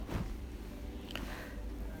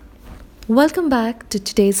Welcome back to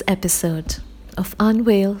today's episode of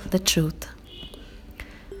Unveil the Truth.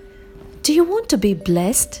 Do you want to be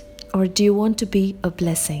blessed or do you want to be a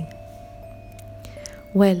blessing?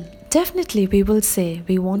 Well, definitely we will say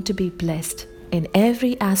we want to be blessed in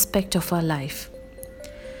every aspect of our life.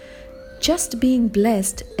 Just being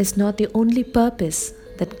blessed is not the only purpose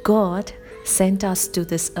that God sent us to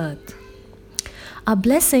this earth. Our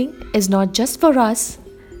blessing is not just for us,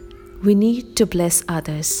 we need to bless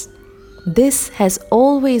others. This has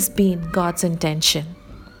always been God's intention.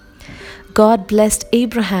 God blessed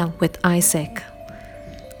Abraham with Isaac.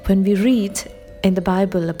 When we read in the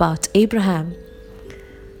Bible about Abraham,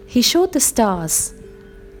 he showed the stars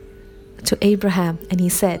to Abraham and he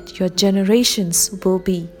said, "Your generations will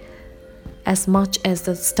be as much as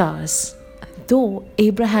the stars." Though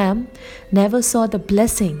Abraham never saw the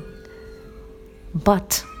blessing,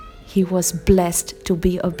 but he was blessed to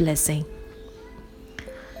be a blessing.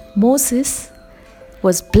 Moses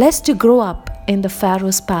was blessed to grow up in the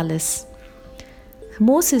Pharaoh's palace.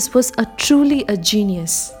 Moses was truly a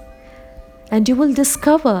genius, and you will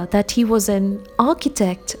discover that he was an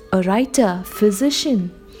architect, a writer,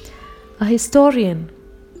 physician, a historian,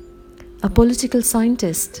 a political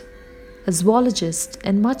scientist, a zoologist,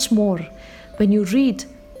 and much more when you read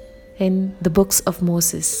in the books of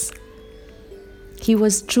Moses. He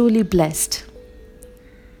was truly blessed.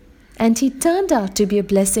 And he turned out to be a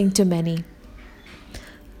blessing to many.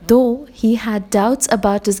 Though he had doubts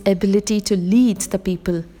about his ability to lead the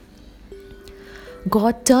people,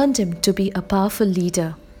 God turned him to be a powerful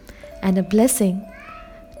leader and a blessing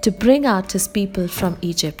to bring out his people from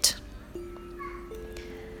Egypt.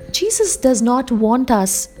 Jesus does not want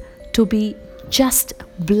us to be just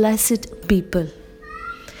blessed people.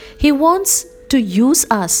 He wants to use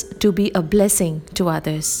us to be a blessing to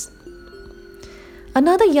others.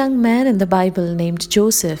 Another young man in the Bible named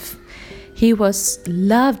Joseph, he was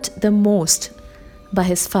loved the most by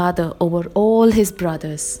his father over all his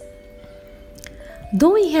brothers.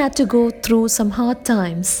 Though he had to go through some hard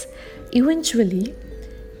times, eventually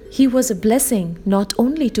he was a blessing not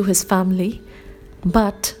only to his family,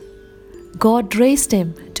 but God raised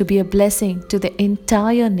him to be a blessing to the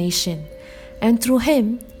entire nation, and through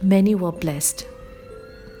him many were blessed.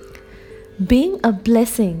 Being a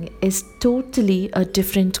blessing is totally a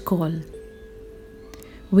different call.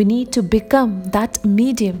 We need to become that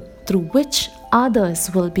medium through which others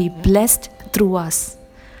will be blessed through us.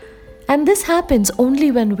 And this happens only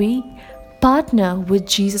when we partner with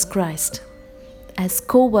Jesus Christ as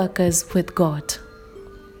co-workers with God.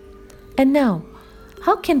 And now,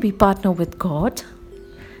 how can we partner with God?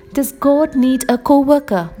 Does God need a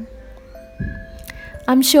co-worker?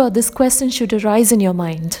 I'm sure this question should arise in your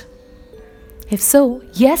mind. If so,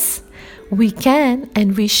 yes, we can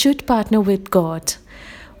and we should partner with God.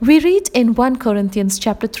 We read in 1 Corinthians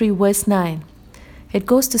chapter 3 verse 9. It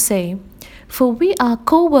goes to say, "For we are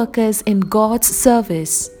co-workers in God's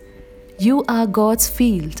service. You are God's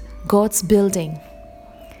field, God's building.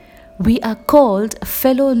 We are called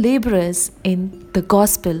fellow laborers in the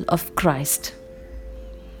gospel of Christ."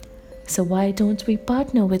 So why don't we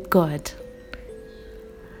partner with God?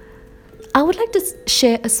 I would like to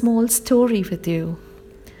share a small story with you.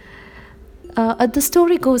 The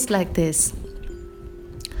story goes like this.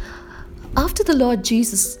 After the Lord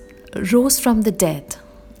Jesus rose from the dead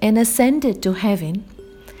and ascended to heaven,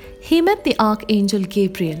 he met the archangel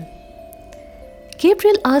Gabriel.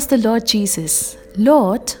 Gabriel asked the Lord Jesus,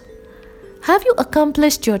 "Lord, have you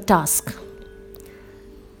accomplished your task?"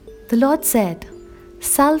 The Lord said,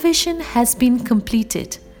 "Salvation has been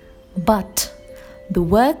completed, but the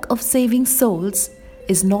work of saving souls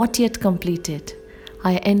is not yet completed.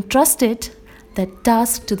 I entrusted that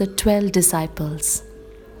task to the 12 disciples."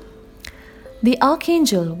 The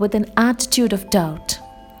archangel, with an attitude of doubt,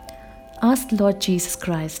 asked Lord Jesus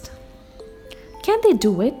Christ, "Can they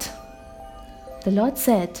do it?" The Lord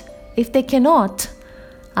said, "If they cannot,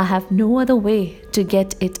 I have no other way to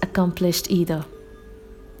get it accomplished either."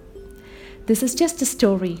 This is just a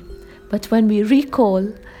story, but when we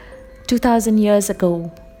recall 2000 years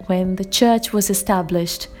ago, when the church was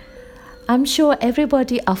established, I'm sure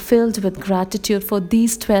everybody are filled with gratitude for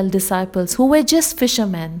these 12 disciples who were just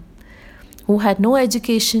fishermen, who had no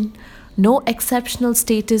education, no exceptional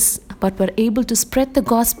status, but were able to spread the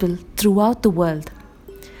gospel throughout the world.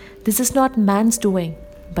 This is not man's doing,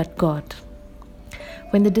 but God.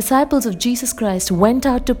 When the disciples of Jesus Christ went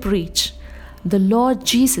out to preach, the Lord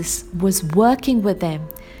Jesus was working with them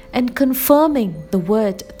and confirming the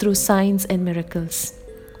word through signs and miracles.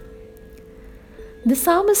 The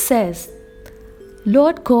psalmist says,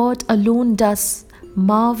 "Lord God alone does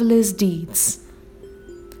marvelous deeds."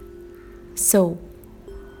 So,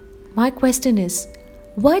 my question is,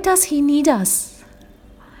 why does He need us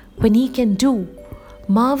when He can do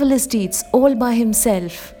marvelous deeds all by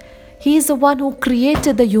Himself? He is the one who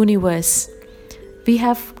created the universe. We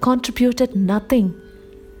have contributed nothing.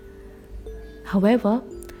 However,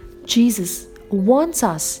 Jesus wants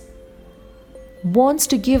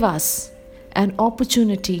to give us an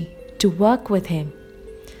opportunity to work with Him.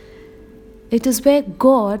 It is where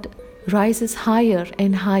God rises higher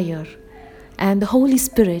and higher, and the Holy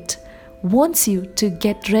Spirit wants you to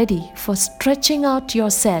get ready for stretching out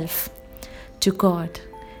yourself to God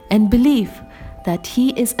and believe that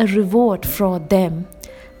He is a reward for them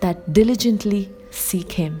that diligently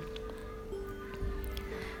seek Him.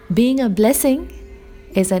 Being a blessing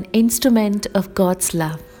is an instrument of God's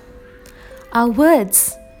love. Our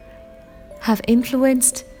words have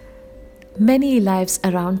influenced many lives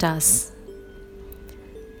around us,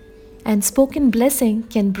 and spoken blessing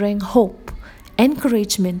can bring hope,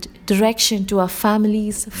 encouragement, direction to our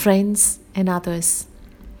families, friends, and others.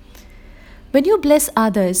 When you bless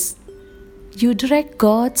others, you direct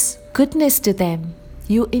God's goodness to them.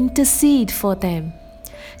 You intercede for them.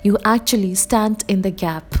 You actually stand in the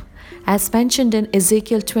gap, as mentioned in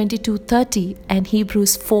Ezekiel 22:30 and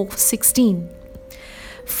Hebrews 4:16.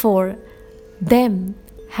 For them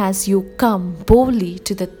has you come boldly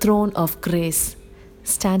to the throne of grace,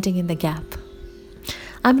 standing in the gap.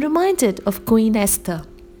 I'm reminded of Queen Esther.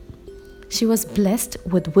 She was blessed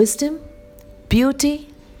with wisdom, beauty.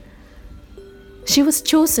 She was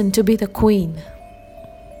chosen to be the queen.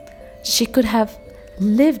 She could have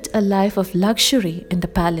lived a life of luxury in the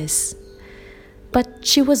palace, but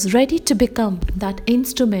she was ready to become that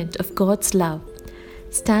instrument of God's love,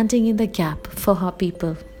 standing in the gap for her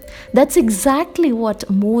people. That's exactly what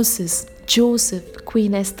Moses, Joseph,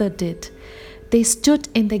 Queen Esther did. They stood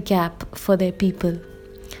in the gap for their people.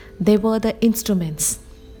 They were the instruments.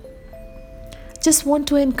 Just want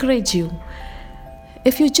to encourage you.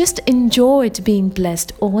 If you just enjoyed being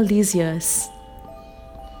blessed all these years,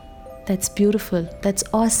 that's beautiful. That's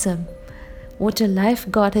awesome. What a life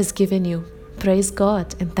God has given you. Praise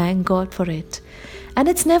God and thank God for it. And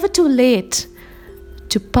it's never too late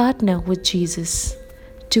to partner with Jesus,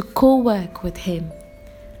 to co-work with Him,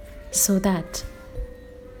 so that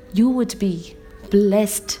you would be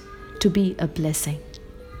blessed to be a blessing.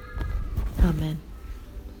 Amen.